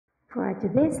For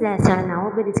today's lesson, I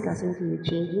will be discussing to you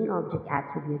changing object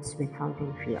attributes with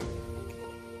fountain fill.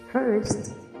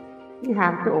 First, you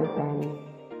have to open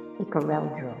a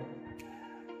CorelDraw.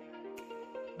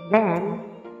 Then,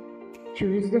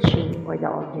 choose the shape or the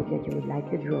object that you would like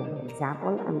to draw. For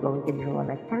example, I'm going to draw a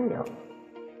rectangle.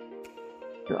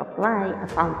 To apply a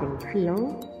fountain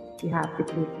fill, you have to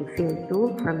click the Fill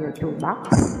tool from your toolbox.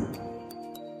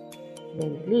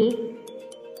 Then click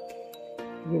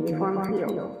Uniform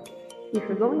Fill. If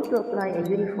you're going to apply a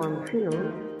uniform fill,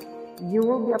 you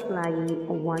will be applying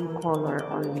one color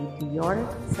only to your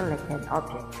selected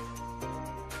object.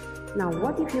 Now,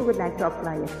 what if you would like to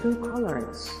apply two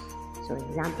colors? So,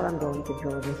 example, I'm going to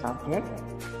draw this object.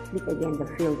 Click again the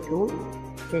Fill tool,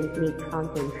 then click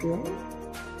Fountain Fill.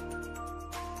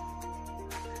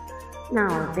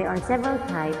 Now, there are several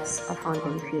types of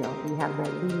fountain fill. We have the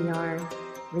linear,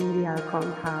 radial,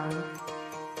 concave.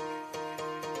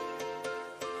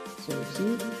 So you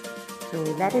see, so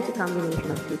that is a combination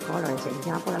of two colors. For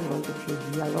example, I'm going to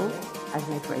choose yellow as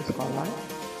my first color,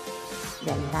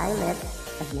 then violet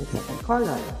as my second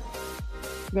color.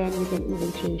 Then you can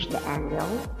even change the angle.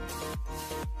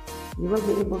 You will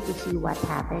be able to see what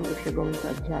happens if you're going to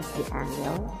adjust the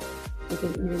angle. You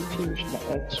can even change the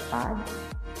edge pad.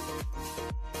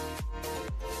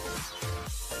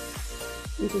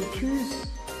 You can choose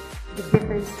the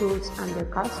different tools under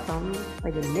custom or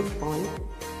the midpoint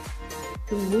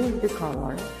to move the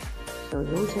color. So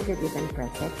those are the different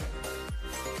presets.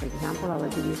 For example, I will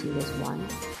be using this one.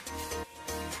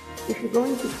 If you're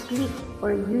going to click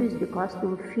or use the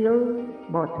custom fill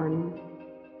button,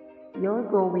 you're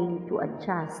going to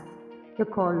adjust the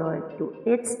color to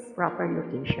its proper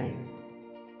location.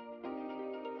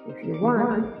 If you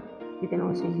want, you can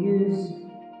also use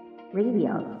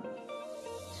radial.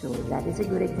 So that is a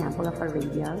good example of a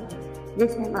radial.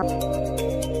 This time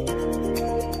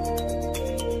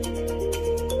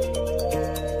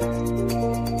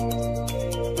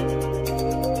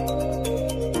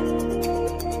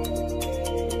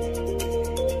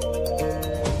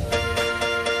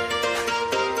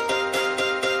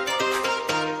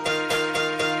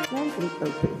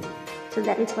OK. So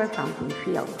that is for fountain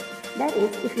fill. That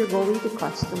is if you're going to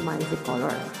customize the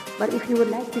color. But if you would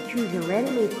like to choose a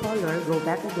ready-made color, go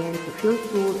back again to Fill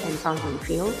tool and Fountain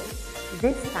Fill.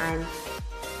 This time,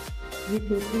 you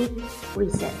can click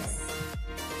Presets.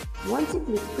 Once you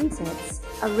click Presets,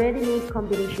 a ready-made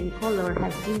combination color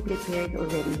has been prepared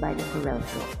already by the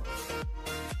CorelDraw.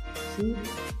 See?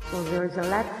 So there's a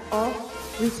lot of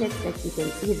presets that you can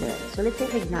see there. So let's say,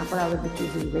 for example, I will be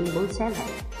choosing Rainbow 7.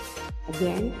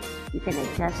 Again, you can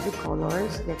adjust the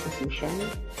colors, the position,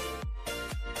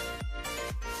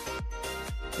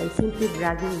 by simply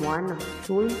dragging one of the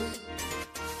tools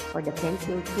or the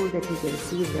pencil tool that you can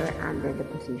see there under the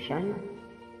position.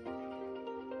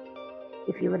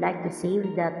 If you would like to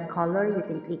save that color, you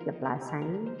can click the plus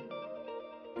sign.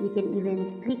 You can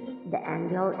even click the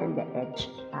angle and the edge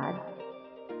pad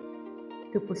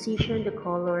to position the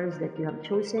colors that you have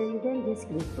chosen, then just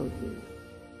click OK.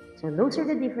 So those are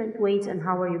the different ways on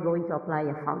how are you going to apply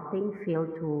a fountain fill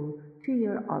tool to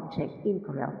your object in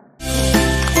Corel.